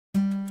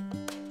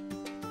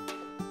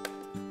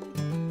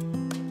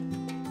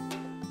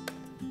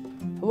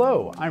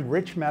Hello, I'm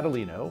Rich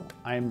Madalino.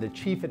 I'm the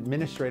Chief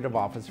Administrative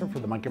Officer for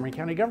the Montgomery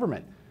County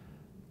government.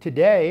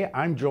 Today,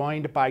 I'm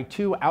joined by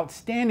two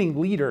outstanding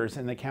leaders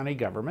in the county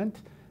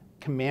government,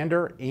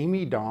 Commander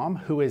Amy Daum,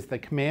 who is the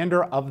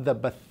commander of the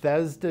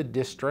Bethesda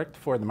District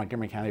for the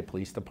Montgomery County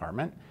Police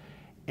Department,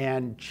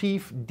 and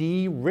Chief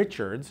Dee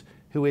Richards,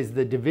 who is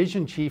the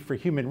Division Chief for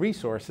Human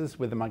Resources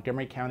with the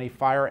Montgomery County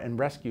Fire and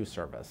Rescue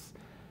Service.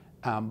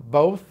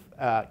 Both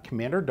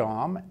Commander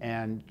Daum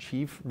and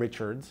Chief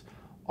Richards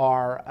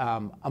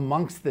are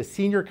amongst the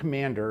senior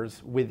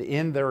commanders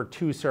within their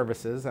two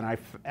services, and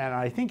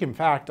I think in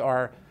fact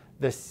are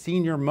the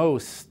senior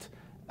most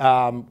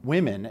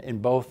women in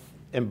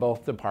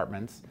both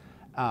departments.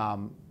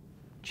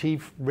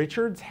 Chief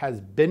Richards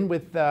has been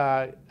with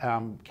the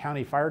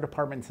County Fire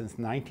Department since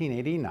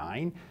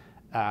 1989.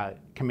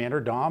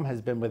 Commander Daum has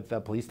been with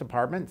the Police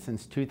Department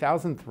since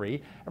 2003.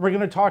 And we're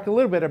going to talk a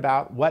little bit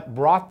about what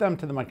brought them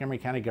to the Montgomery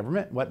County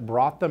government, what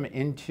brought them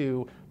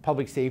into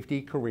public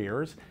safety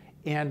careers,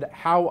 and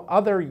how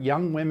other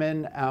young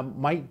women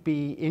might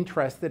be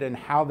interested in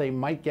how they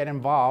might get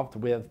involved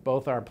with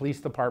both our Police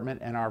Department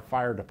and our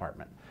Fire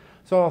Department.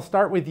 So I'll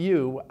start with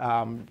you,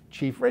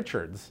 Chief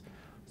Richards.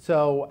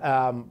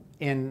 So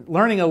in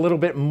learning a little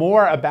bit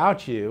more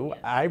about you,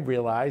 I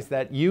realized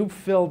that you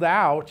filled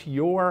out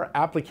your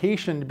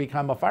application to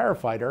become a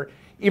firefighter,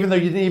 even though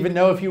you didn't even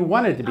know if you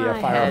wanted to be a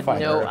firefighter. I had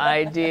no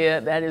idea.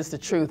 That is the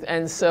truth.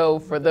 And so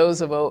for those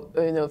of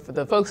for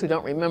the folks who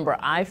don't remember,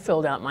 I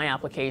filled out my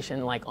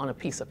application like on a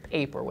piece of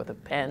paper with a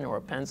pen or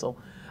a pencil,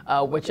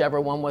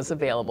 whichever one was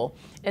available.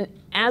 And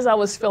as I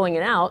was filling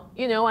it out,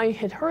 I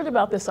had heard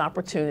about this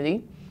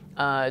opportunity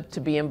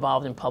to be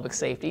involved in public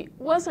safety.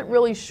 Wasn't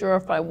really sure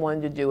if I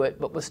wanted to do it,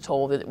 but was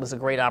told that it was a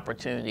great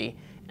opportunity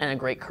and a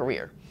great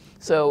career.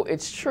 So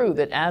it's true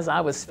that as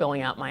I was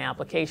filling out my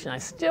application, I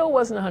still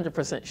wasn't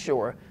 100%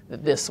 sure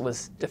that this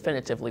was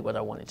definitively what I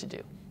wanted to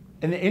do.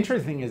 And the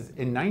interesting thing is,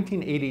 in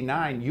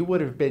 1989, you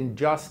would have been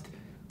just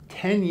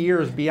 10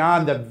 years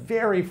beyond the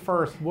very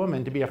first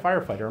woman to be a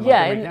firefighter in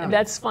Montgomery County.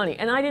 That's funny.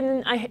 And I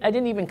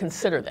didn't even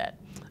consider that.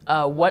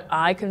 What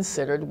I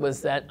considered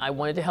was that I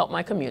wanted to help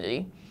my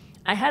community.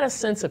 I had a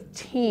sense of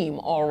team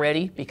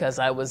already because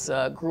I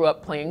grew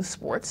up playing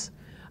sports.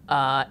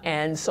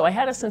 And so I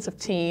had a sense of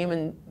team,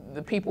 and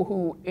the people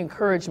who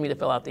encouraged me to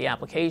fill out the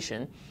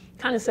application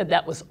kind of said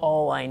that was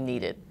all I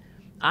needed.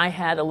 I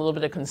had a little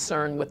bit of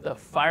concern with the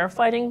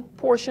firefighting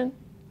portion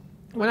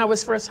when I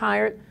was first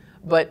hired,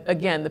 but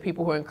again, the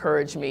people who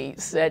encouraged me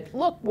said,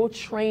 look, we'll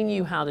train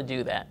you how to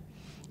do that.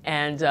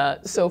 And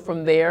so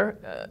from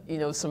there,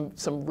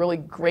 some really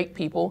great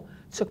people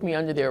took me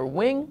under their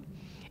wing.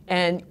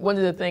 And one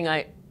of the things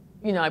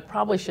I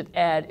probably should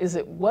add is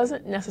it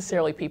wasn't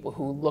necessarily people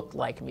who looked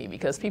like me,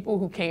 because people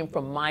who came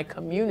from my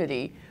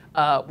community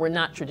were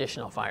not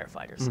traditional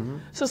firefighters. Mm-hmm.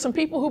 So some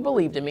people who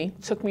believed in me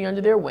took me under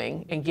their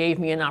wing and gave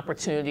me an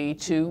opportunity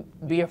to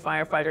be a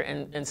firefighter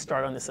and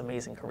start on this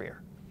amazing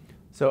career.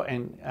 So,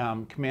 and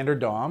Commander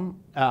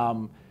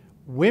Daum,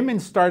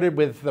 women started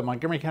with the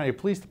Montgomery County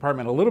Police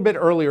Department a little bit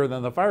earlier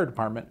than the fire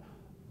department,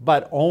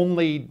 but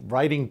only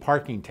writing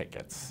parking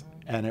tickets.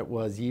 And it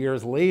was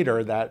years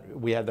later that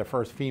we had the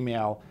first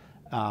female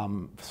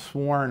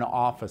sworn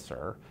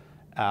officer.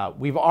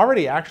 We've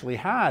already actually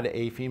had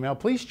a female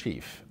police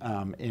chief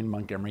in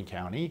Montgomery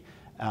County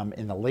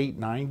in the late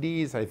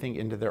 90s, I think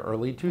into the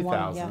early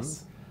 2000s.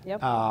 Yes.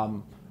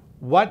 Yep.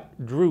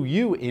 What drew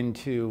you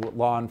into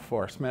law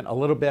enforcement? A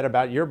little bit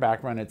about your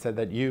background. It said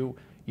that you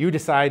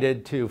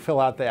decided to fill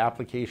out the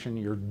application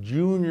your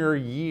junior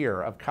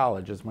year of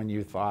college is when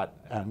you thought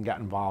got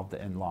involved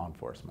in law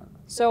enforcement.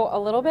 So a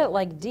little bit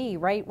like Dee,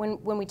 right?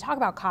 When we talk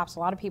about cops, a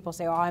lot of people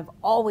say, oh, I've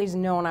always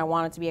known I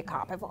wanted to be a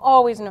cop. I've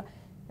always known.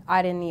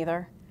 I didn't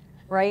either,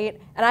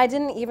 right? And I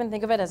didn't even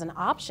think of it as an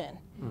option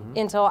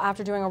until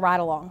after doing a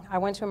ride-along. I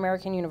went to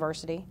American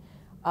University.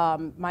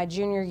 My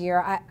junior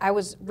year, I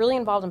was really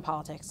involved in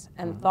politics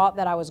and thought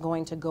that I was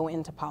going to go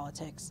into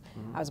politics.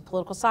 I was a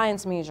political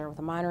science major with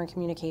a minor in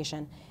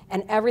communication,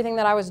 and everything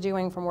that I was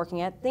doing, from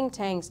working at think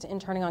tanks to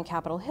interning on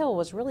Capitol Hill,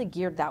 was really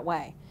geared that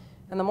way.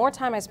 And the more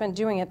time I spent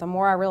doing it, the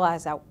more I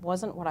realized that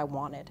wasn't what I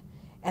wanted.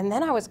 And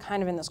then I was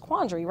kind of in this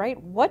quandary, right?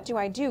 What do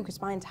I do?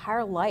 Because my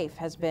entire life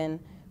has been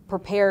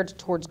prepared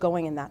towards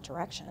going in that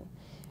direction.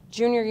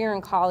 Junior year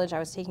in college, I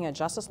was taking a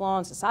Justice, Law,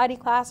 and Society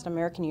class at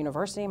American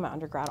University, my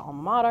undergrad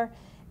alma mater,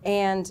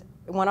 and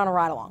went on a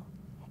ride-along.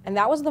 And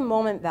that was the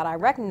moment that I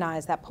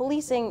recognized that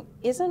policing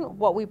isn't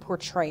what we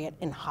portray it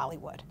in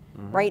Hollywood,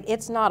 right?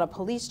 It's not a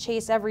police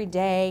chase every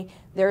day.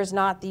 There's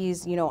not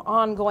these,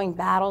 ongoing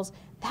battles.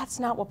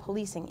 That's not what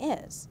policing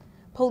is.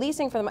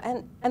 Policing for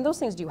them, and those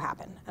things do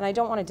happen, and I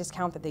don't want to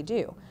discount that they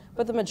do,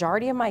 but the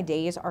majority of my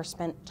days are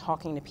spent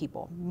talking to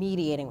people,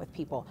 mediating with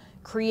people,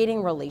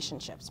 creating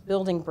relationships,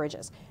 building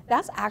bridges.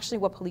 That's actually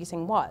what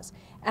policing was.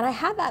 And I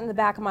had that in the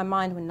back of my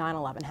mind when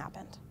 9/11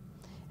 happened.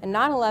 In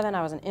 9/11,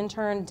 I was an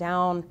intern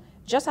down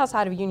just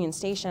outside of Union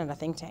Station at a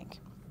think tank.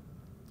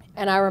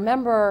 And I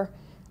remember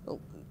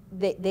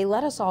they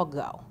let us all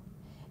go.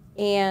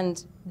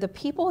 And the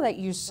people that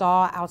you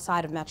saw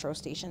outside of metro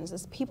stations,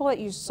 the people that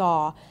you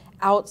saw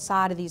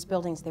outside of these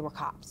buildings, they were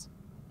cops.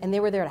 And they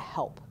were there to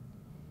help.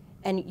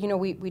 And you know,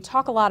 we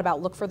talk a lot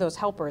about look for those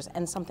helpers,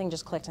 and something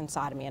just clicked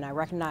inside of me, and I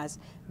recognize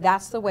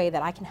that's the way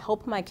that I can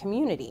help my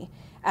community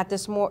at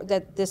this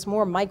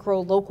more micro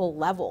local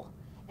level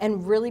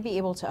and really be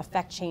able to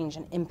affect change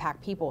and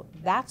impact people.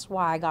 That's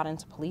why I got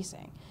into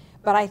policing.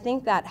 But I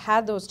think that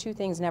had those two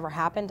things never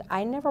happened,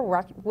 I never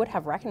would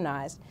have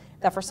recognized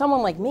that for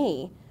someone like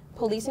me,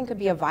 policing could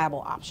be a viable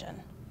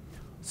option.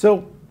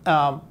 So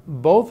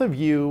both of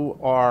you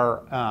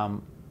are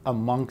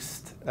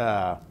amongst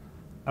a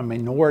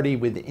minority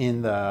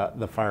within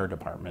the fire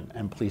department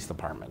and police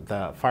department.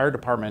 The fire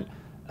department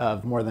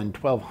of more than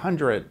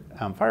 1,200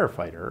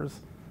 firefighters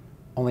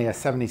only has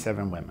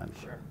 77 women.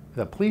 Sure.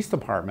 The police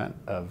department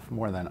of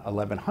more than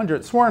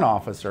 1,100 sworn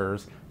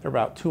officers, there are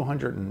about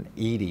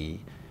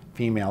 280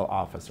 female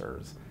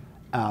officers.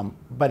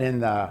 But in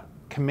the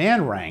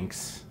command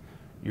ranks,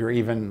 you're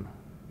even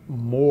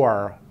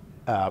more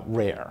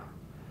rare.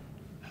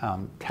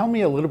 Tell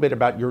me a little bit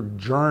about your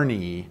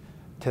journey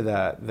to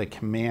the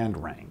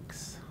command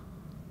ranks.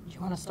 Do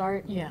you want to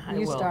start? Yeah, I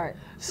will. will. Start.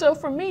 So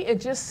for me, it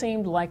just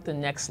seemed like the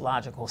next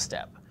logical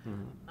step.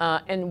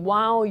 And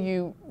while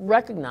you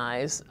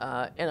recognize,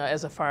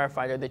 as a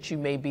firefighter, that you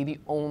may be the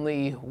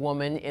only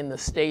woman in the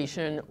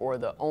station or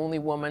the only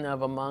woman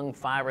of among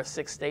 5 or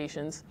 6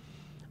 stations,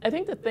 I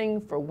think the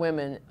thing for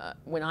women,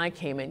 when I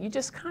came in, you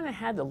just kind of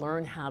had to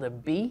learn how to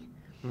be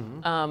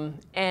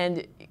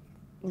and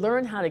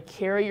learn how to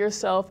carry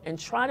yourself and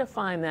try to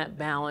find that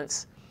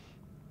balance.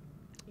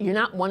 You're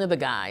not one of the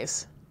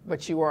guys,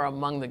 but you are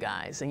among the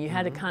guys, and you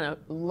had to kind of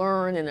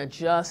learn and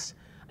adjust.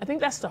 I think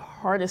that's the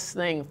hardest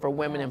thing for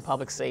women in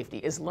public safety,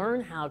 is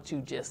learn how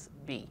to just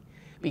be.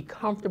 Be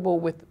comfortable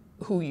with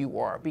who you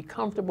are. Be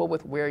comfortable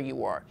with where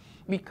you are.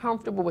 Be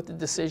comfortable with the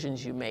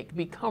decisions you make.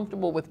 Be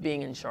comfortable with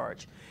being in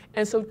charge.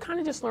 And so kind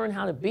of just learn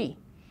how to be.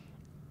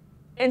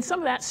 And some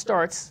of that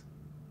starts,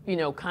 you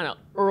know, kind of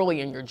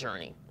early in your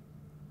journey.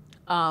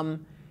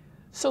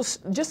 So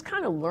just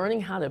kind of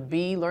learning how to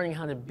be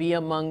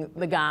among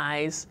the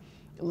guys,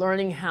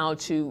 learning how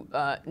to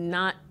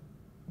not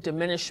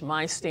diminish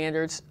my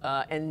standards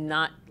and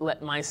not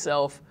let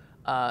myself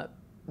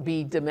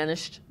be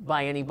diminished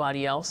by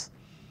anybody else.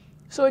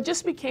 So it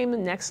just became the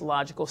next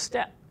logical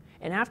step.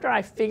 And after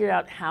I figured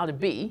out how to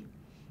be,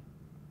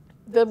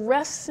 the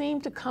rest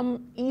seemed to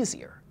come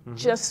easier,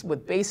 just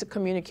with basic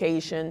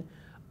communication,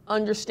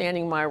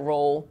 understanding my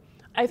role.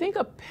 I think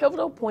a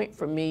pivotal point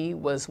for me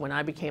was when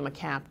I became a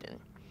captain,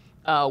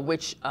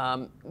 which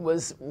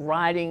was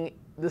riding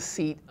the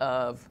seat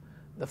of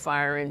the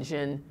fire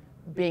engine,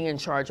 being in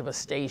charge of a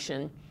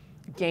station,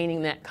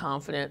 gaining that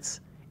confidence.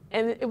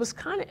 And it was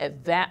kind of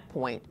at that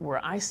point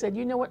where I said,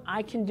 you know what,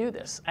 I can do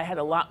this. I had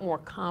a lot more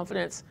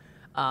confidence.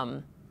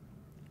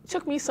 It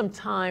took me some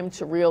time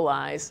to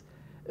realize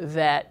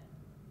that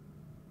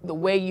the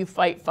way you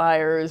fight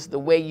fires, the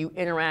way you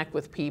interact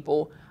with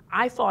people,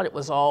 I thought it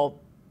was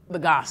all the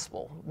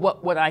gospel,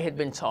 what I had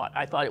been taught.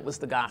 I thought it was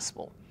the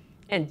gospel,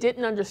 and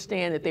didn't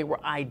understand that they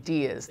were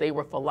ideas, they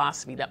were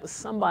philosophy, that was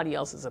somebody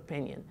else's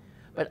opinion.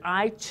 But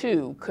I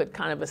too could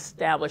kind of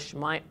establish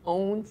my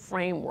own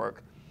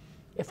framework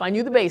if I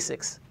knew the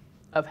basics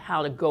of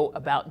how to go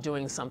about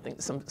doing something,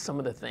 some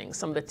of the things,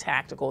 some of the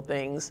tactical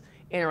things,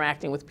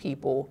 interacting with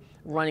people,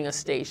 running a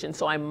station.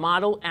 So I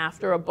modeled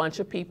after a bunch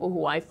of people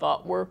who I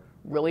thought were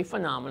really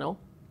phenomenal,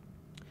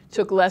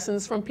 took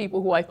lessons from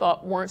people who I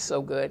thought weren't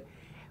so good,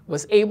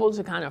 was able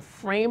to kind of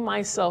frame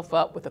myself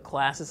up with the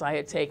classes I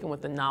had taken,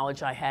 with the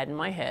knowledge I had in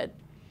my head,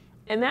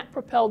 and that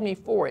propelled me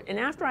forward. And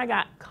after I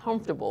got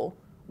comfortable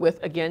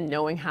with, again,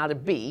 knowing how to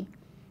be,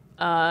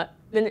 then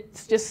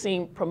it just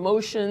seemed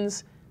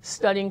promotions,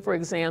 studying for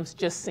exams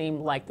just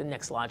seemed like the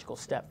next logical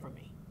step for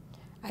me.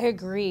 I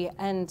agree,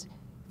 and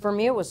for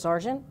me it was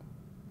sergeant,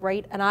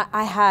 right? And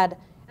I had,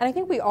 and I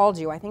think we all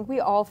do, I think we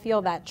all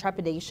feel that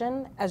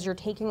trepidation as you're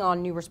taking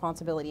on new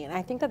responsibility. And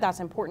I think that that's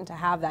important to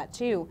have that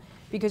too,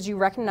 because you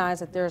recognize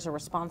that there's a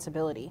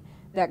responsibility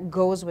that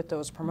goes with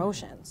those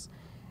promotions.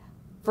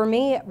 For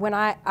me, when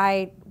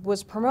I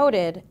was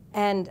promoted,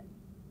 and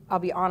I'll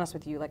be honest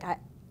with you, like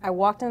I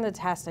walked into the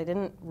test, I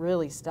didn't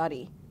really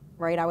study,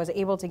 right? I was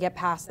able to get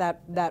past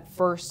that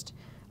first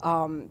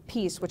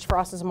piece, which for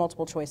us is a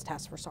multiple choice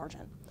test for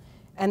sergeant.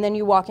 And then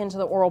you walk into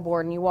the oral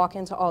board and you walk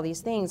into all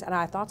these things, and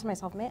I thought to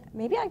myself, man,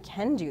 maybe I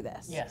can do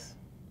this. Yes.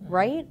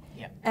 Right?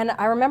 Yeah. And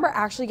I remember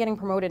actually getting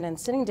promoted and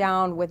sitting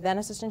down with then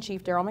Assistant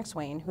Chief Daryl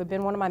McSwain, who had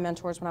been one of my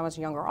mentors when I was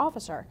a younger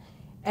officer.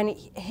 And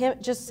him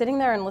just sitting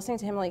there and listening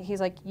to him, like, he's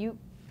like, you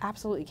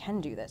absolutely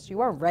can do this. You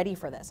are ready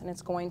for this, and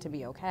it's going to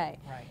be okay.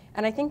 Right.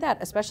 And I think that,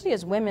 especially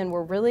as women,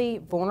 we're really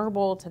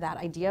vulnerable to that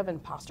idea of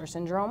imposter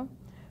syndrome,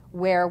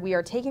 where we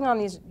are taking on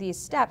these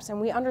steps, and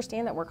we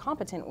understand that we're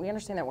competent, we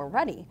understand that we're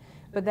ready,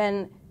 but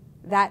then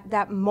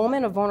that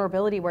moment of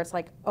vulnerability where it's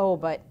like, oh,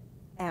 but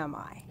am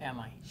I? Am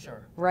I?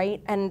 Sure.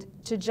 Right? And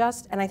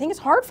I think it's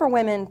hard for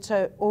women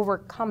to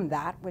overcome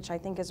that, which I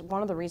think is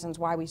one of the reasons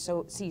why we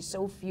see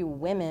so few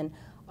women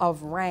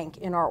of rank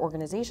in our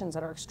organizations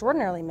that are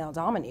extraordinarily male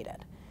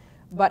dominated.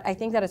 But I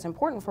think that it's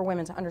important for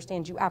women to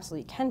understand you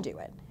absolutely can do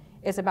it.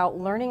 It's about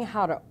learning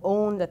how to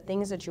own the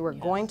things that you are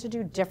going to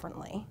do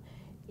differently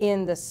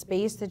in the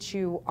space that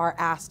you are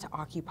asked to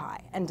occupy,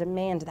 and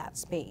demand that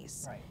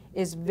space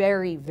is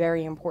very,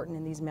 very important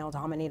in these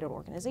male-dominated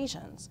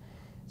organizations.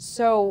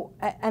 So,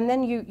 and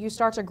then you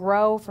start to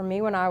grow. For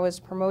me, when I was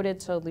promoted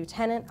to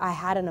lieutenant, I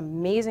had an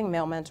amazing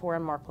male mentor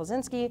in Mark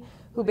Plazinski,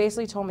 who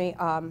basically told me,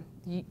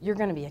 you're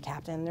gonna be a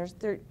captain.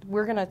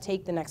 We're gonna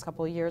take the next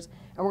couple of years,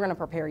 and we're gonna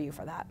prepare you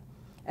for that.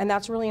 And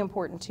that's really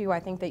important too. I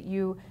think that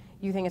you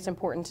think it's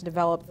important to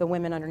develop the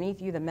women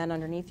underneath you, the men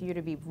underneath you,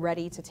 to be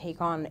ready to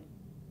take on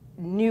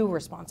new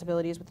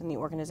responsibilities within the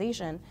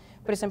organization.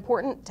 But it's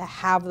important to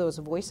have those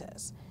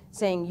voices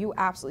saying, you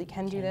absolutely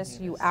can do this,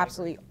 you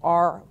absolutely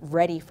are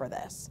ready for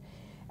this.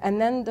 And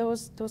then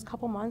those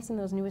couple months and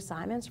those new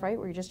assignments, right,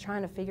 where you're just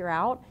trying to figure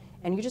out,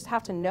 and you just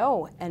have to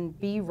know and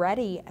be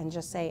ready and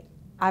just say,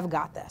 I've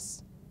got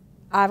this.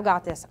 I've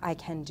got this, I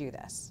can do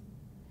this.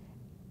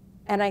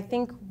 And I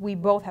think we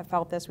both have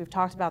felt this, we've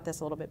talked about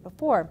this a little bit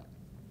before,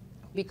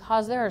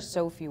 because there are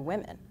so few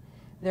women,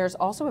 there's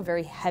also a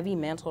very heavy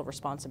mantle of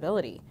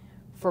responsibility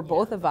for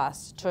both of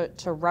us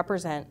to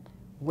represent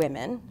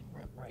women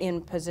in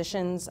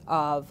positions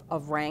of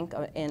rank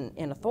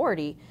in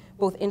authority,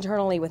 both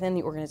internally within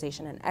the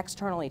organization and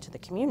externally to the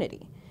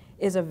community,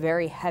 is a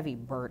very heavy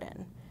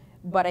burden.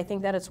 But I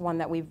think that it's one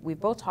that we've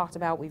both talked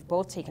about, we've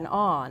both taken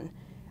on,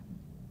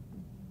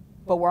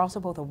 but we're also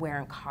both aware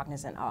and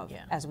cognizant of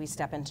as we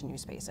step into new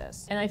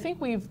spaces. And I think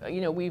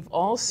we've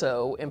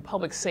also, in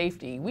public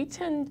safety, we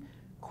tend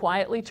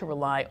quietly to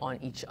rely on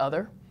each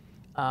other.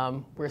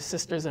 We're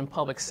sisters in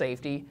public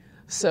safety.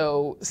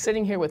 So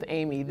sitting here with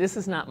Amy, this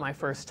is not my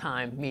first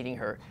time meeting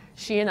her.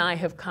 She and I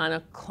have kind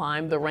of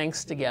climbed the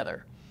ranks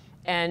together.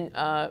 And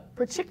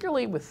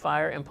particularly with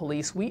fire and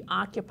police, we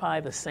occupy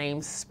the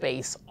same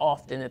space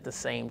often at the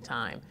same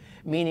time,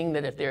 meaning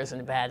that if there's a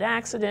bad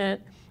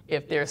accident,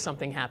 if there's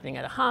something happening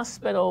at a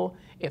hospital,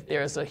 if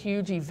there's a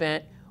huge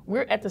event,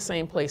 we're at the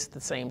same place at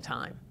the same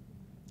time.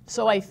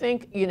 So I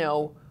think,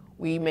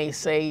 we may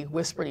say,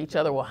 whisper to each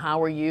other, well,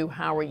 how are you?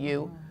 How are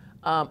you?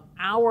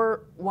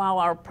 While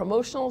our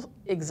promotional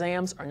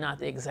exams are not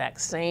the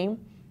exact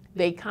same,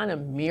 they kind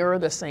of mirror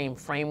the same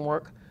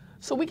framework.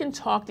 So we can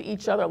talk to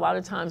each other. A lot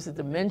of times the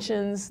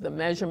dimensions, the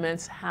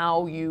measurements,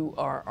 how you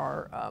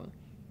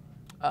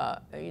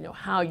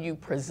how you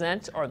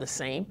present are the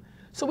same.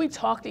 So we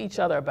talk to each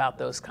other about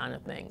those kind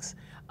of things.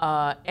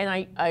 And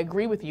I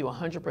agree with you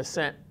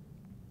 100%.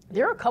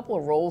 There are a couple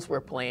of roles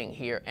we're playing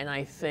here, and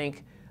I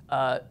think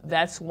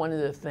that's one of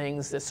the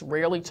things that's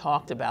rarely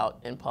talked about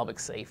in public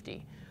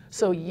safety.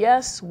 So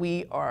yes,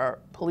 we are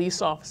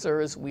police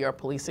officers, we are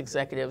police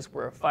executives,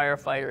 we're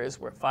firefighters,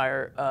 we're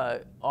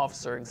fire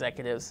officer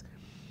executives.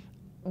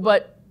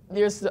 But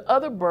there's the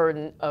other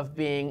burden of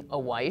being a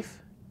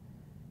wife.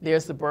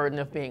 There's the burden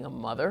of being a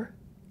mother.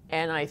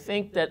 And I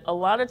think that a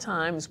lot of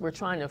times we're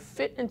trying to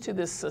fit into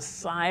this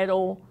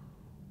societal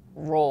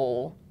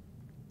role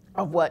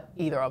of what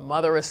either a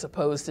mother is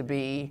supposed to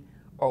be,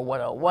 or what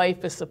a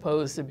wife is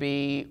supposed to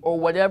be, or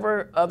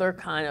whatever other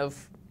kind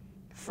of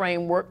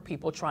framework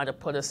people try to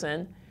put us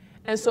in.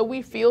 And so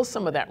we feel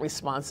some of that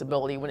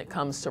responsibility when it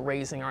comes to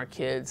raising our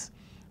kids,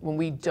 when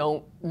we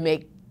don't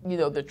make,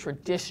 the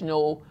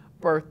traditional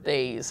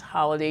birthdays,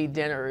 holiday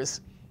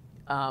dinners,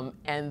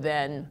 and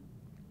then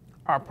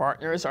our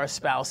partners, our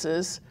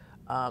spouses,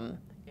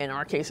 in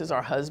our cases,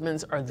 our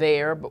husbands are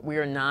there, but we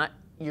are not,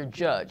 you're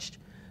judged.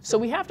 So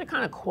we have to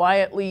kind of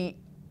quietly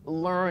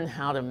learn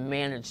how to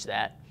manage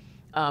that.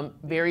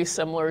 Very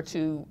similar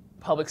to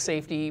public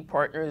safety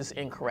partners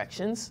in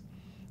corrections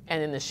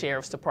and in the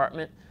sheriff's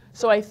department.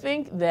 So I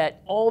think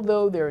that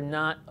although there are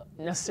not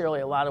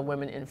necessarily a lot of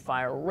women in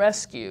fire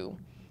rescue,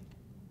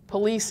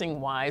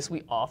 policing-wise,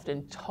 we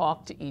often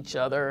talk to each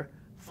other,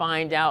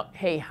 find out,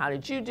 hey, how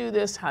did you do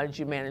this? How did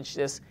you manage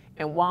this?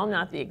 And while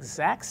not the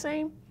exact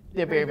same,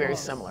 they're very, very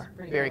similar.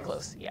 Very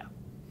close, yeah.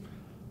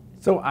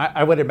 So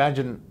I would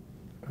imagine,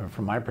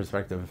 from my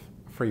perspective,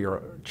 for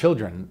your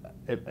children,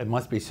 it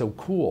must be so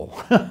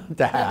cool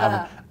to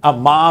have a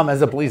mom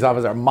as a police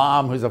officer, a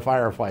mom who's a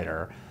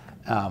firefighter,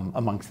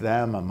 amongst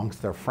them,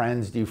 amongst their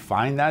friends. Do you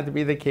find that to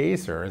be the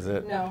case, or is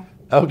it? No.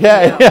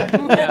 Okay.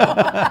 No.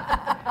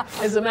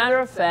 As a matter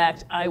of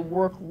fact, I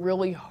work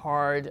really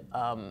hard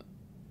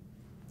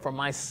for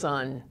my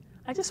son.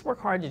 I just work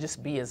hard to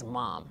just be his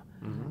mom.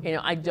 Mm-hmm.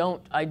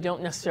 I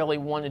don't necessarily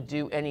want to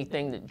do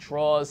anything that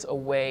draws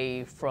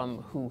away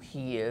from who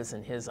he is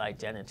and his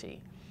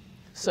identity.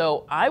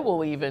 So I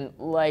will even,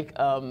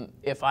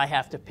 if I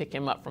have to pick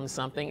him up from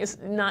something, it's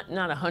not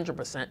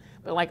 100%,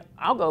 but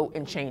I'll go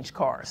and change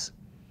cars.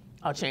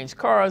 I'll change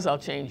cars, I'll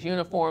change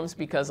uniforms,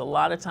 because a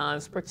lot of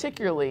times,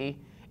 particularly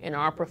in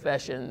our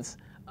professions,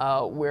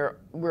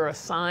 we're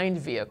assigned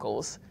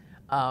vehicles.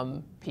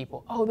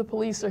 People, oh, the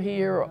police are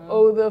here, or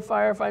oh, the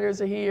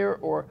firefighters are here,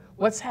 or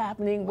what's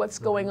happening, what's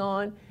going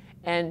on.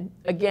 And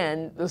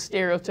again, those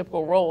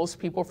stereotypical roles,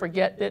 people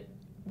forget that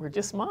we're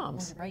just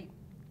moms. Right.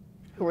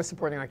 Who are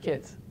supporting our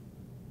kids.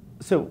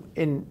 So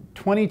in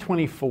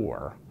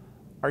 2024,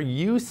 are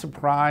you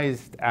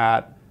surprised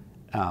at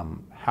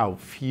how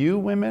few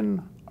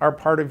women are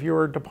part of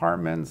your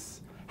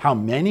departments? How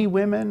many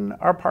women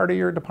are part of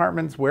your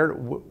departments?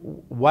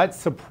 What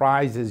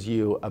surprises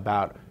you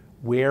about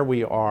where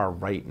we are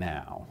right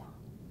now?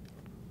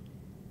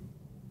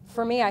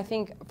 For me, I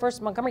think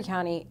first, Montgomery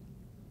County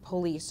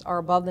police are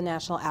above the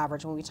national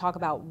average when we talk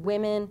about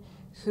women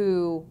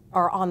who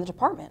are on the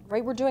department,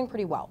 right? We're doing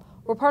pretty well.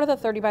 We're part of the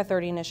 30 by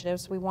 30 initiative,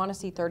 so we want to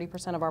see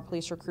 30% of our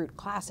police recruit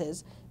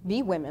classes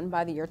be women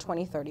by the year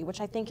 2030, which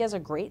I think is a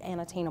great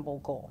and attainable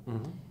goal.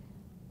 Mm-hmm.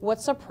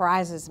 What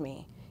surprises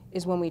me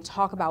is when we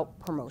talk about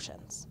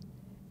promotions,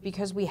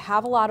 because we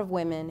have a lot of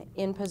women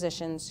in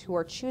positions who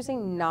are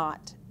choosing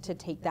not to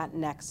take that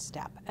next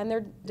step. And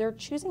they're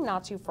choosing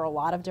not to for a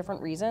lot of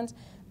different reasons,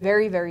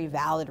 very, very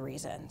valid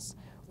reasons,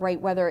 right?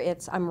 Whether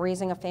it's I'm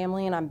raising a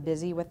family and I'm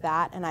busy with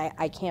that and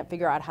I can't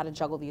figure out how to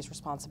juggle these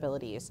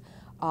responsibilities.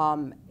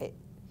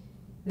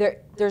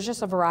 There's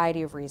just a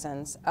variety of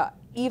reasons.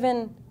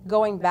 Even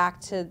going back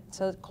to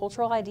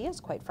cultural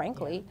ideas, quite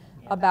frankly,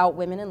 about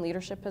women in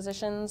leadership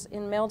positions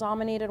in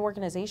male-dominated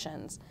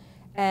organizations.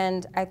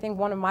 And I think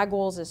one of my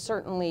goals is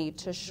certainly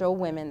to show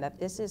women that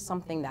this is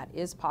something that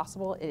is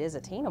possible, it is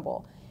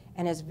attainable,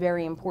 and is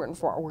very important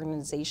for our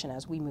organization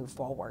as we move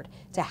forward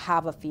to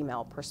have a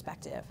female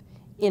perspective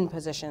in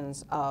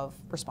positions of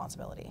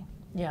responsibility.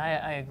 Yeah,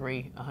 I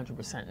agree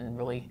 100%, and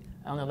really,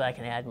 I don't know that I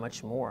can add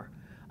much more.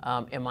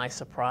 Am I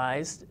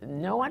surprised?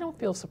 No, I don't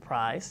feel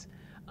surprised,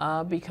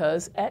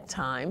 because at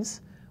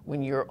times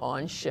when you're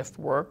on shift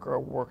work or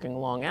working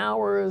long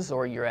hours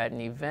or you're at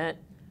an event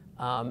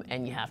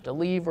and you have to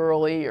leave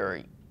early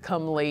or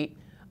come late,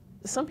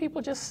 some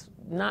people just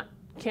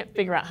can't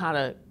figure out how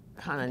to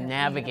kind of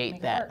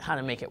navigate that, how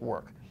to make it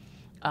work.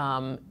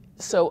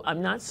 So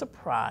I'm not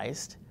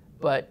surprised,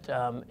 but,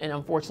 and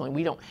unfortunately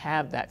we don't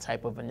have that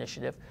type of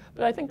initiative,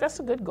 but I think that's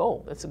a good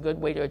goal. It's a good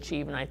way to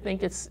achieve, and I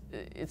think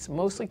it's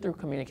mostly through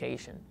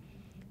communication.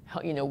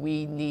 You know,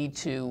 we need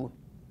to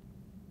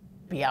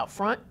be out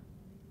front,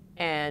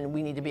 and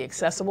we need to be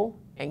accessible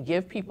and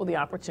give people the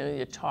opportunity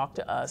to talk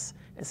to us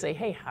and say,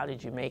 hey, how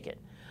did you make it?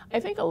 I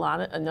think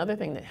another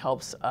thing that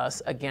helps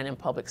us, again, in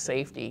public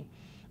safety,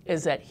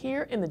 is that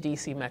here in the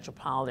DC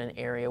metropolitan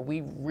area,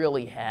 we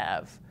really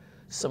have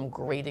some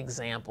great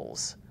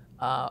examples.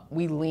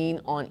 We lean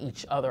on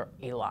each other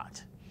a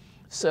lot.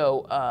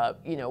 So,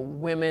 you know,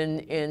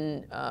 women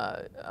in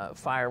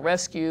fire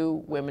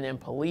rescue, women in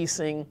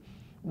policing,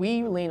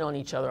 we lean on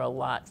each other a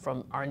lot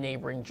from our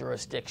neighboring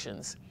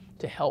jurisdictions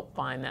to help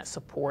find that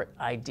support,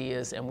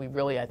 ideas, and we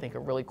really, I think, are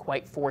really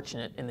quite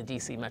fortunate in the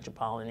DC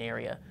metropolitan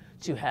area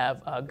to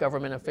have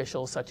government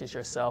officials such as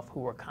yourself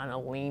who are kind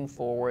of lean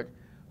forward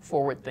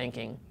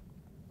thinking,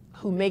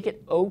 who make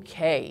it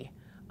okay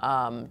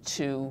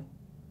to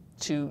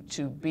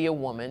be a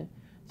woman,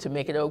 to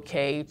make it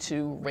okay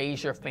to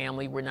raise your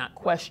family. We're not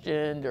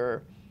questioned,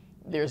 or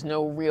there's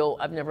no real,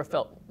 I've never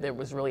felt there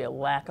was really a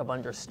lack of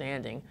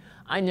understanding.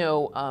 I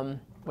know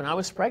when I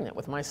was pregnant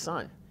with my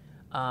son,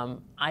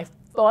 I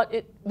thought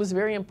it was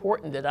very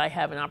important that I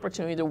have an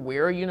opportunity to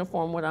wear a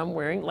uniform, what I'm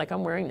wearing, like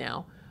I'm wearing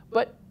now,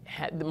 but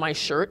my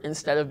shirt,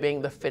 instead of being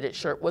the fitted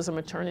shirt, was a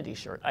maternity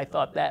shirt. I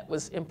thought that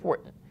was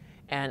important,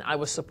 and I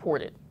was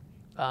supported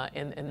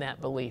in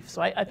that belief.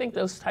 So I think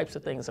those types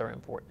of things are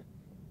important.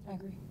 I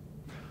agree.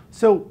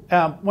 So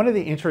one of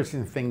the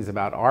interesting things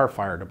about our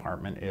fire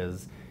department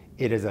is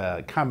it is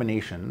a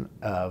combination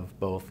of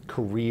both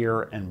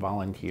career and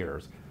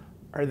volunteers.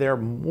 Are there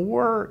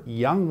more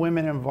young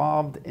women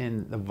involved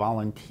in the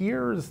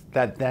volunteers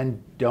that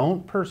then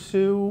don't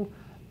pursue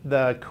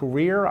the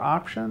career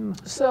option?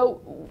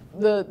 So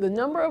the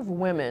number of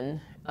women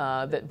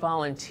that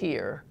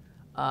volunteer,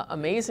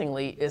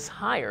 amazingly, is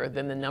higher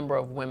than the number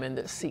of women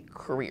that seek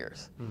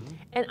careers. Mm-hmm.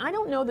 And I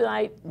don't know that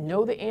I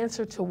know the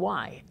answer to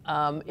why.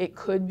 It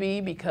could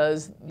be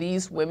because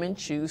these women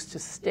choose to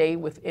stay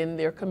within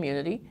their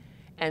community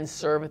and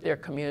serve at their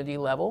community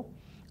level.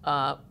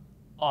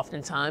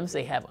 Oftentimes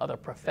they have other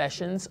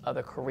professions,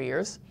 other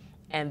careers,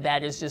 and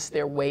that is just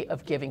their way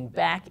of giving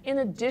back in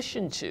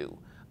addition to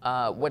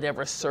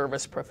whatever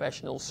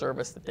professional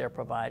service that they're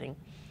providing.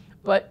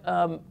 But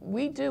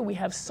we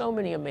have so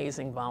many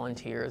amazing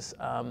volunteers,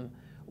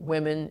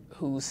 women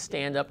who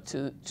stand up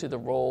to the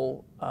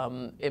role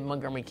in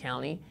Montgomery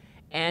County,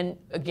 and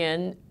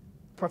again,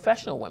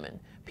 professional women,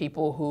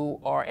 people who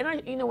are,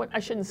 and you know what,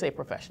 I shouldn't say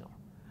professional.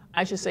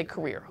 I should say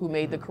career, who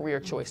made the career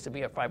choice to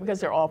be a firefighter, because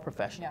they're all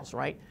professionals,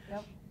 right?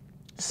 Yep.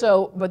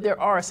 So, but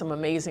there are some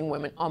amazing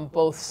women on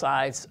both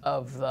sides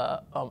of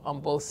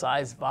on both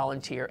sides,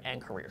 volunteer and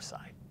career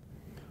side.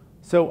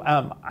 So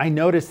I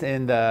noticed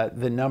in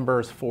the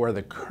numbers for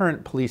the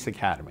current police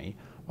academy,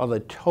 while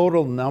the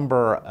total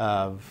number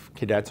of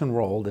cadets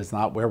enrolled is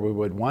not where we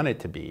would want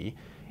it to be,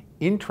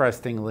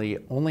 interestingly,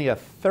 only a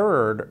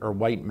third are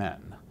white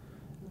men.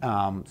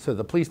 So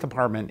the police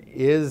department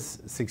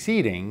is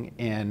succeeding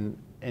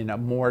in a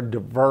more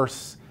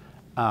diverse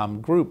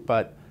group,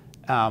 but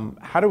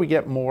how do we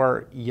get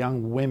more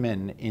young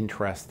women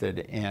interested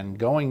in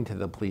going to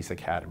the police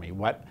academy?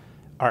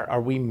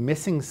 Are we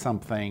missing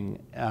something,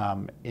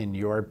 in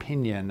your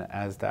opinion,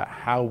 as to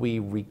how we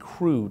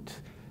recruit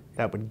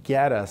that would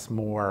get us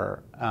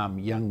more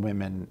young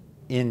women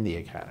in the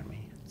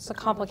academy? It's a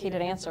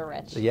complicated answer,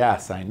 Rich.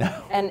 Yes, I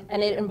know. And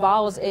it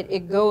involves,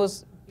 it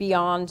goes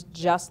beyond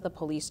just the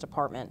police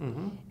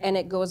department. And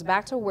it goes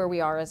back to where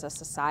we are as a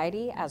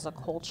society, as a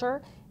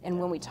culture. And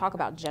when we talk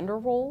about gender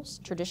roles,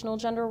 traditional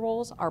gender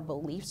roles, our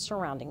beliefs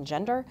surrounding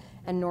gender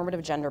and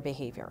normative gender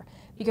behavior.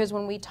 Because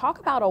when we talk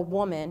about a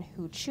woman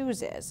who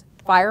chooses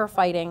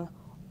firefighting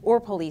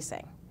or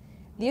policing,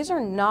 these are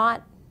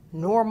not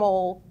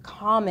normal,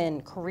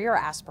 common career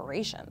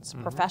aspirations,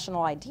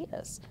 professional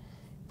ideas,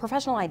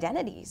 professional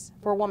identities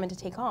for a woman to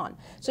take on.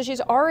 So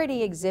she's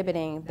already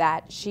exhibiting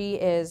that she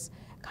is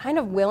kind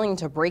of willing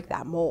to break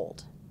that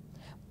mold.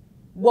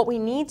 What we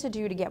need to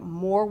do to get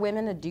more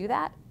women to do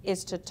that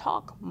is to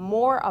talk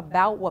more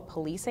about what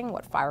policing,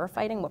 what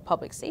firefighting, what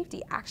public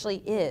safety actually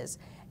is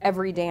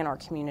every day in our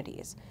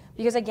communities.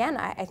 Because again,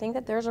 I think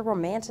that there's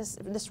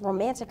this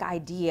romantic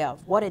idea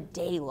of what a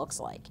day looks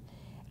like.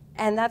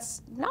 And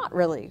that's not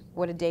really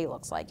what a day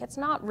looks like. It's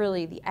not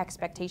really the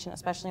expectation,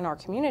 especially in our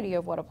community,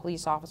 of what a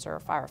police officer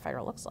or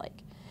firefighter looks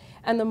like.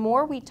 And the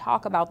more we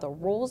talk about the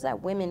roles that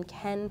women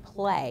can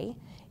play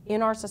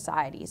in our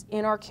societies,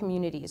 in our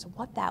communities,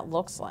 what that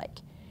looks like,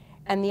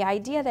 and the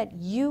idea that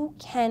you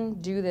can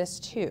do this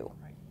too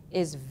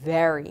is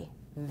very,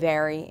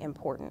 very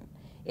important.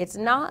 It's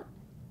not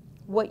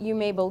what you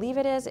may believe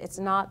it is. It's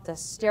not the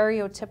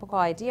stereotypical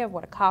idea of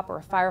what a cop or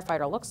a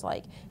firefighter looks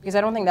like, because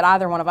I don't think that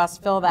either one of us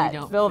fill that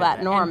norm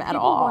at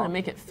all. People want to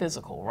make it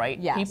physical, right?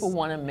 Yes. People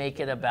want to make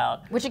it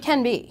about... Which it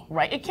can be.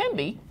 Right, it can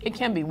be. It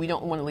can be. We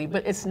don't want to leave,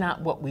 but it's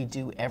not what we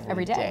do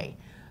every day.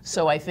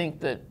 So I think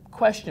the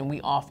question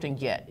we often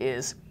get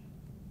is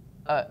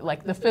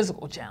like the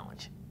physical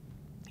challenge.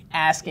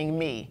 Asking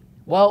me,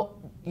 well,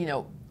 you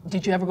know,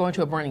 did you ever go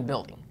into a burning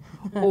building?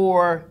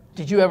 Or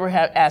did you ever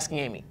asking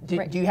Amy,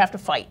 do you have to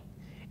fight?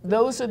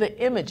 Those are the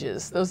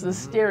images, those are the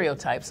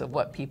stereotypes of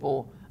what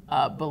people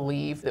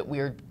believe that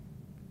we're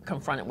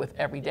confronted with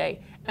every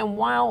day. And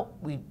while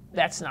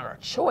that's not our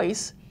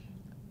choice,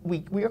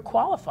 we are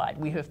qualified.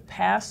 We have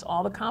passed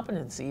all the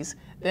competencies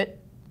that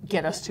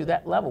get us to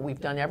that level.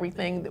 We've done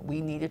everything that we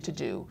needed to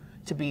do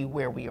to be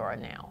where we are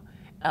now.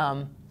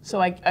 So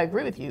I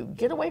agree with you.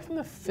 Get away from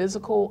the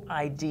physical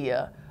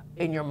idea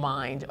in your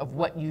mind of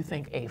what you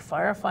think a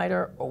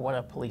firefighter or what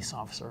a police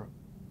officer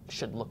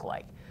should look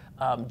like.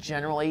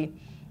 Generally,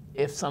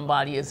 if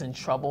somebody is in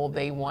trouble,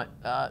 they want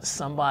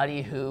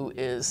somebody who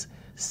is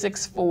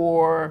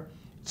 6'4",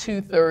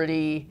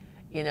 230,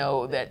 you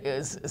know, that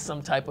is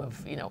some type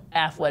of, you know,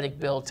 athletic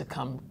build to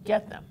come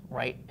get them,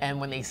 right?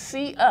 And when they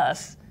see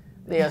us,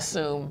 they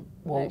assume,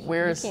 well,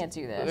 where's, you can't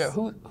do this.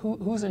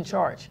 Who's in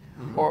charge?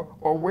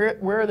 Or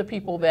where are the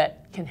people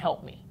that can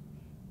help me?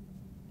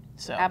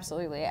 So.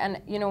 Absolutely. And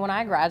you know, when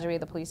I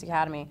graduated the police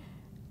academy,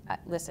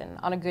 listen,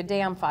 on a good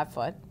day I'm 5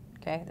 foot,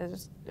 okay? That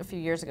was a few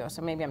years ago,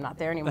 so maybe I'm not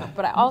there anymore.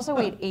 But I also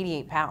weighed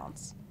 88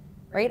 pounds,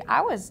 right? I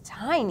was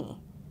tiny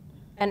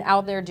and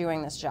out there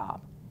doing this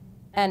job.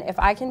 And if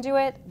I can do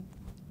it,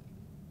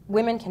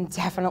 women can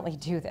definitely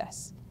do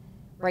this,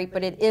 right?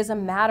 But it is a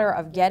matter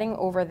of getting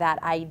over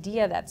that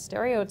idea, that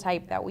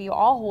stereotype that we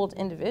all hold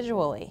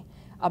individually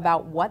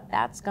about what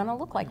that's gonna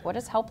look like. What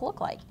does help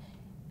look like?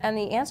 And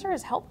the answer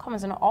is help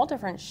comes in all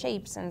different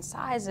shapes and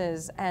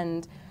sizes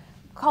and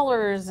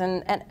colors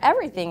and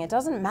everything. It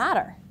doesn't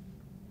matter.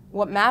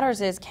 What matters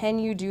is, can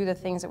you do the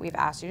things that we've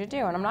asked you to do?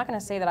 And I'm not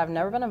gonna say that I've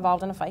never been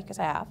involved in a fight, because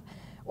I have,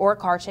 or a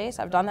car chase.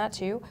 I've done that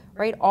too,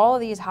 right? All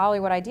of these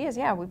Hollywood ideas,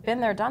 yeah, we've been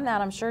there, done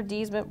that. I'm sure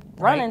Dee's been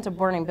run into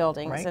burning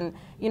buildings and,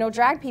 you know,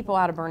 drag people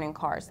out of burning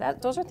cars.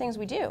 Those are things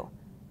we do.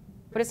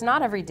 But it's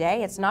not every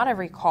day, it's not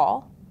every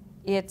call.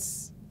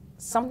 It's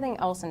something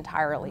else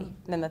entirely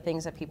than the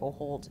things that people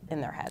hold in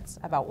their heads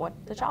about what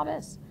the job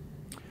is.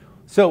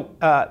 So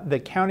the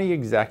county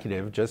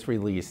executive just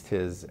released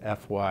his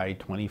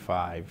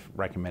FY25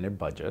 recommended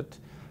budget,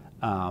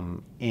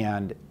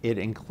 and it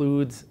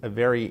includes a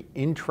very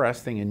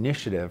interesting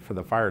initiative for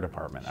the fire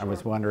department. I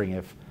was wondering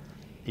if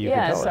you could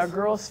tell us. Yes, our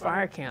girls'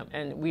 fire camp,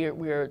 and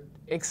we're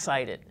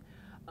excited.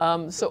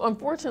 So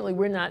unfortunately,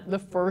 we're not the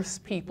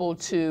first people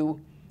to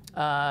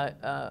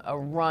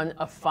run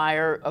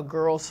a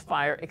girls'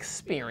 fire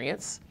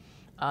experience.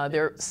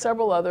 There are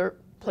several other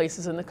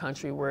places in the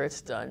country where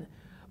it's done.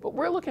 But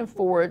we're looking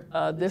forward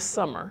this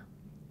summer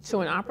to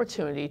an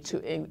opportunity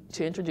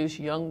to introduce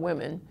young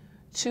women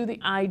to the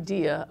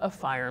idea of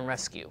fire and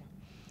rescue.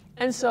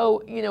 And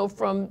so, you know,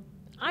 from,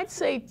 I'd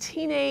say,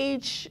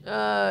 teenage,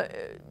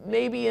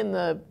 maybe in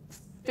the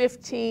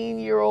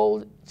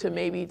 15-year-old to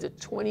maybe the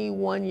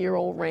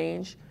 21-year-old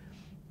range,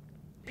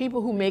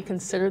 people who may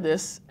consider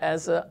this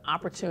as an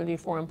opportunity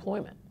for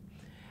employment,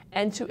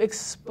 and to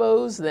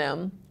expose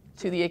them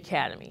to the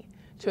academy,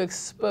 to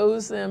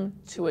expose them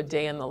to a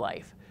day in the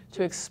life,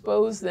 to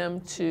expose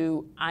them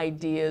to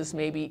ideas,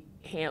 maybe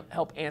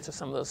help answer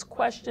some of those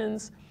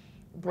questions,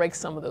 break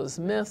some of those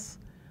myths,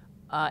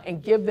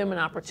 and give them an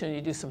opportunity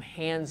to do some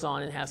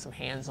hands-on and have some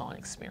hands-on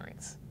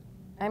experience.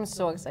 I'm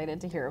so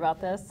excited to hear about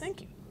this.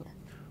 Thank you.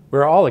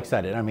 We're all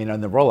excited. I mean,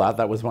 on the rollout,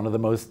 that was one of the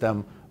most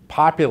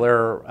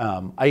popular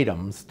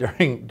items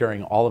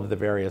during all of the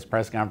various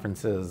press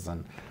conferences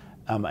and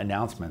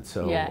announcements.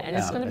 So yeah, and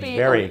it's going to be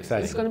very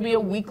exciting. It's going to be a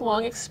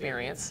week-long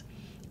experience,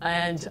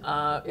 and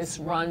it's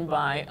run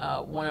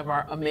by one of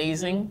our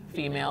amazing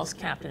females,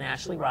 Captain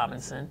Ashley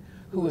Robinson,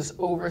 who is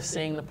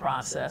overseeing the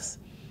process,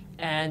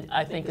 and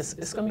I think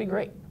it's going to be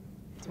great.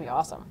 It's going to be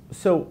awesome.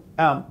 So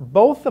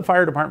both the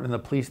fire department and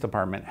the police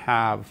department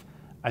have,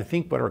 I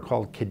think, what are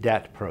called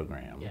cadet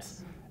programs.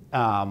 Yes.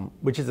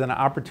 Which is an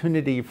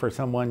opportunity for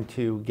someone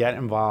to get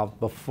involved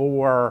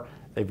before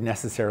they've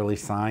necessarily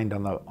signed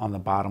on the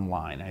bottom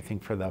line. I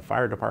think for the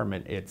fire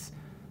department, it's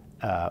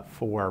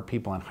for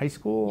people in high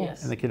school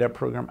Yes. in the cadet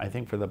program. I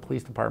think for the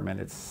police department,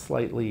 it's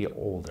slightly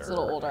older. It's a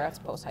little older. That's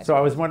post-high So school.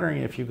 I was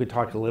wondering if you could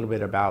talk a little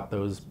bit about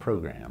those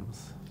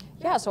programs.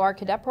 Yeah, so our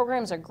cadet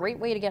program is a great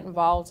way to get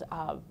involved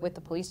with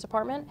the police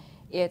department.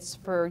 It's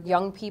for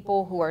young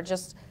people who are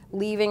just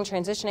leaving,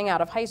 transitioning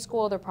out of high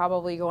school. They're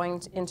probably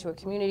going into a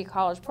community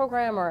college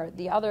program or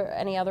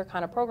any other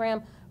kind of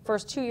program.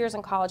 First 2 years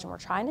in college, and we're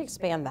trying to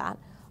expand that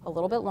a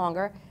little bit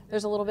longer.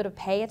 There's a little bit of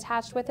pay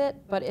attached with it,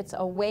 but it's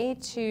a way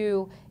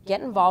to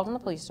get involved in the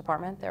police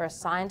department. They're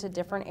assigned to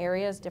different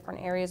areas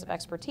of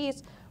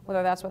expertise,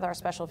 whether that's with our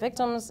Special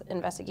Victims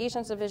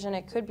Investigations Division.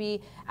 It could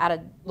be at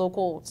a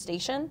local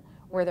station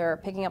where they're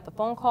picking up the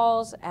phone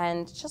calls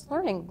and just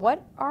learning,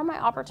 what are my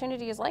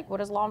opportunities like? What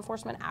does law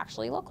enforcement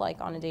actually look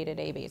like on a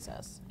day-to-day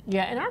basis?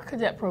 Yeah, and our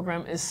cadet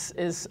program is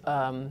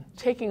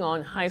taking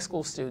on high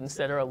school students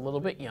that are a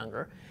little bit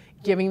younger,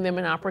 giving them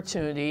an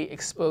opportunity,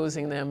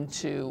 exposing them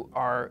to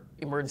our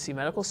emergency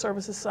medical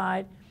services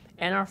side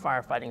and our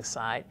firefighting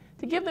side,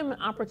 to give them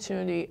an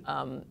opportunity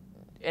and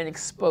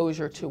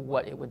exposure to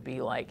what it would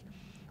be like.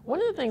 One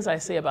of the things I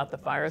say about the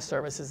fire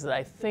service is that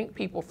I think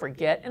people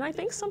forget, and I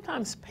think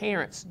sometimes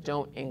parents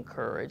don't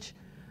encourage.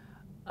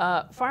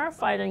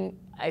 Firefighting,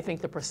 I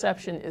think the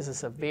perception is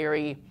it's a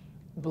very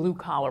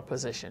blue-collar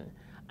position.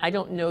 I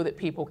don't know that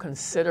people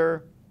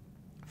consider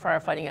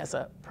firefighting as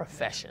a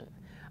profession.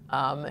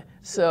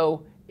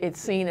 So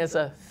it's seen as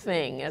a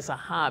thing, as a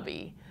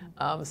hobby,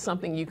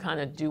 something you kind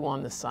of do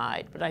on the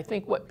side. But I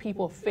think what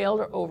people fail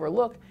to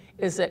overlook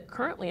is that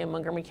currently in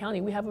Montgomery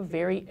County, we have a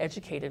very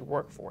educated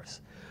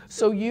workforce.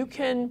 So you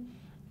can,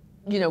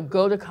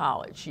 go to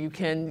college, you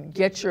can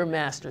get your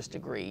master's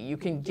degree, you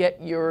can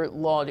get your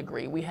law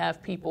degree. We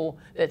have people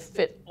that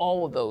fit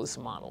all of those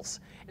models.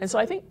 And so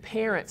I think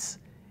parents,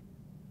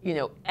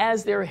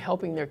 as they're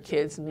helping their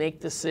kids make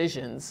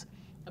decisions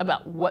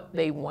about what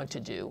they want to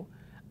do,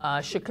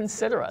 should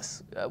consider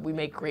us. We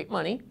make great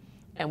money,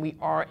 and we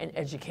are an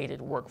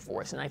educated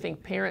workforce. And I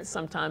think parents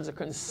sometimes are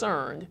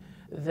concerned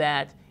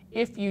that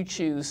if you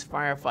choose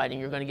firefighting,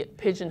 you're going to get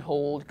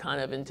pigeonholed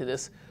kind of into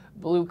this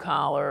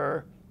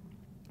blue-collar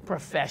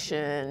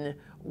profession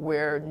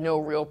where no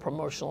real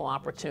promotional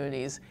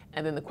opportunities.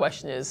 And then the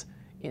question is,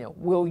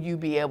 will you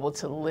be able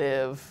to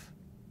live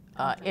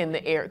in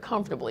the air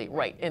comfortably,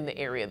 right, in the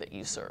area that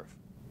you serve?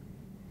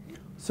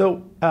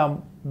 So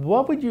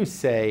what would you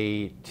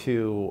say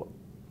to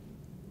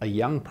a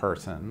young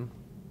person,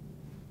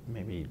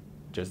 maybe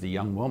just a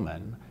young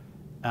woman,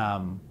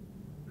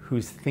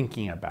 who's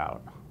thinking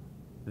about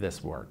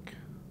this work?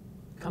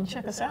 Come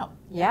check us out.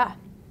 Yeah.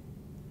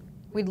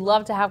 We'd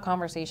love to have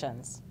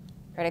conversations,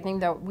 right? I think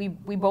that we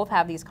both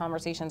have these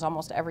conversations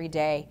almost every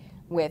day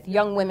with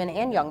young women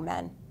and young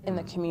men in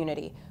the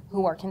community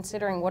who are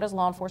considering, what does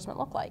law enforcement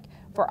look like?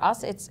 For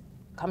us, it's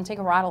come take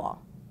a ride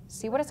along.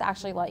 See what it's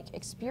actually like.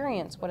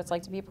 Experience what it's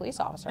like to be a police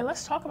officer. And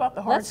let's talk about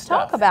the hard stuff.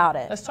 Let's talk about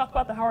it. Let's talk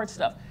about the hard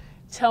stuff.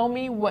 Tell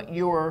me what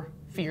your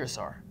fears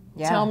are.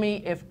 Yeah. Tell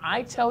me, if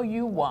I tell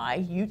you why,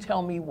 you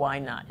tell me why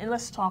not. And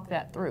let's talk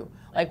that through.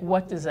 Like,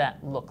 what does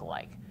that look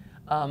like?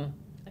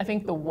 I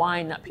think the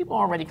why not, people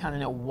already kind of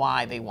know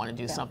why they want to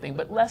do something,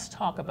 but let's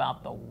talk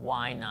about the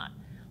why not.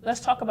 Let's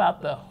talk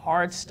about the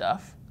hard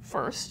stuff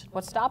first.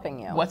 What's stopping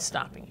you? What's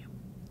stopping you?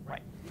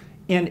 Right.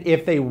 And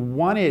if they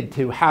wanted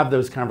to have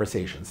those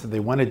conversations, if they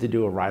wanted to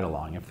do a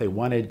ride-along, if they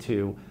wanted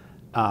to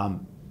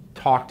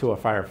talk to a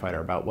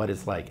firefighter about what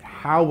it's like,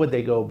 how would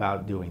they go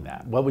about doing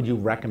that? What would you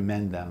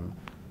recommend them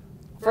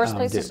First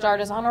place do? to start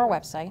is on our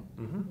website.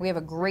 Mm-hmm. We have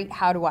a great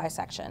How Do I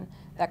section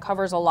that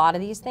covers a lot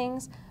of these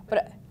things.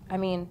 But I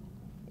mean,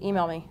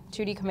 email me,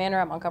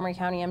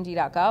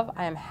 2dcommander@montgomerycountymd.gov.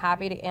 I am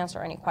happy to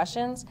answer any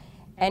questions.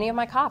 Any of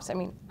my cops, I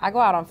mean, I go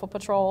out on foot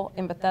patrol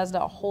in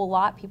Bethesda a whole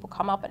lot. People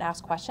come up and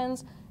ask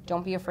questions.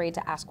 Don't be afraid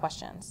to ask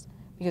questions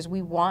because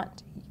we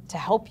want to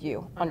help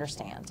you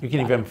understand. You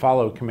can even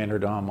follow Commander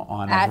Daum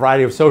on a At-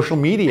 variety of social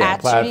media At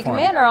platforms.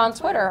 Commander on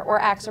Twitter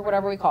or X or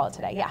whatever we call it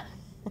today. Yeah.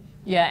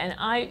 Yeah, and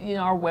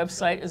our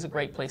website is a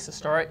great place to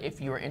start if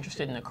you are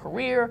interested in a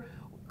career,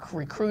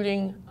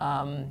 recruiting.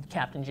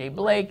 Captain Jay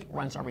Blake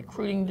runs our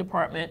recruiting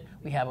department.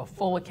 We have a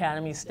full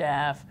academy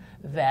staff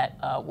that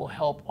will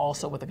help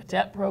also with the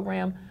cadet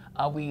program.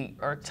 We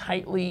are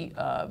tightly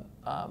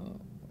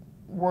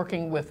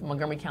working with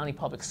Montgomery County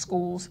Public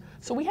Schools.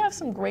 So we have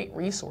some great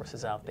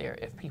resources out there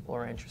if people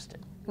are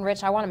interested. And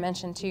Rich, I want to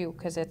mention too,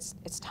 because it's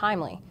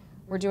timely.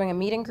 We're doing a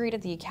meet and greet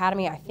at the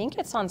Academy. I think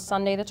it's on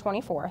Sunday the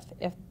 24th,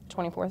 if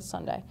 24th is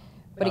Sunday.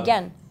 But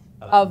again,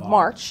 of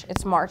March.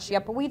 It's March,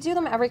 yep. But we do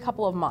them every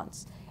couple of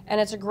months. And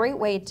it's a great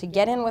way to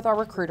get in with our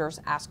recruiters,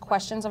 ask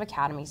questions of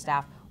Academy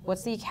staff.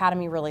 What's the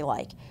Academy really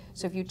like?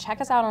 So if you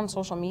check us out on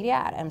social media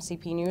at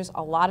MCP News,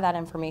 a lot of that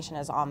information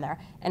is on there.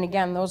 And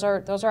again, those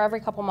are every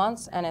couple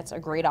months, and it's a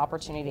great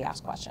opportunity to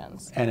ask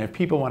questions. And if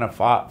people want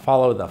to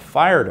follow the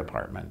fire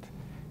department,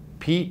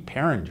 Pete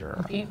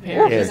Perringer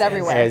is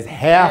everywhere. Has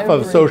half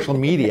of social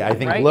media, I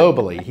think, Right.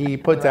 globally. He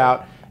puts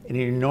out an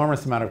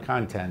enormous amount of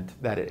content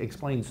that it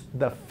explains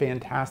the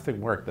fantastic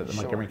work that the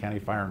Montgomery County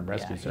Fire and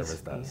Rescue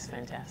Service does. He's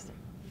fantastic.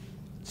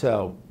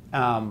 So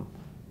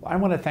I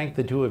want to thank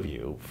the two of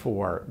you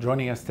for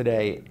joining us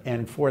today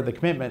and for the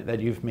commitment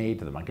that you've made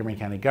to the Montgomery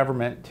County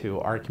government, to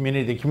our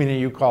community, the community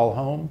you call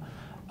home.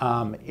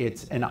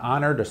 It's an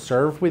honor to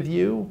serve with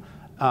you.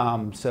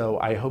 So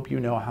I hope you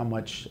know how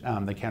much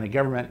the county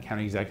government,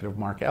 County Executive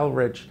Mark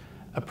Elrich,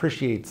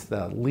 appreciates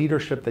the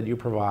leadership that you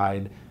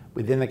provide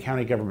within the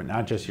county government,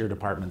 not just your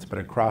departments, but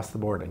across the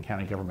board in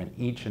county government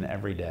each and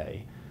every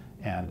day,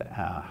 and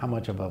how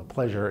much of a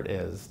pleasure it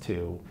is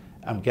to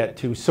get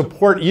to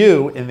support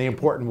you in the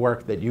important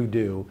work that you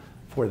do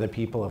for the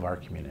people of our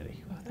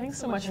community. Well, thanks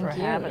so much for Thank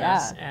you, having yeah.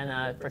 us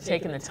and for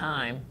taking the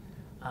time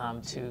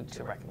to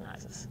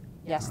recognize us.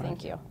 Yes,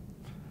 thank you.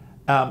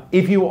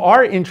 If you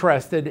are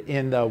interested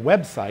in the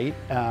website,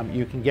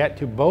 you can get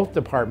to both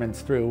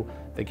departments through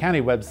the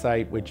county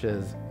website, which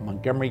is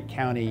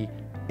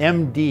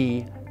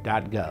montgomerycountymd.gov,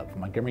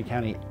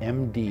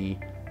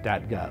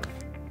 montgomerycountymd.gov.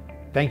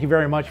 Thank you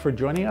very much for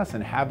joining us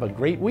and have a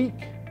great week.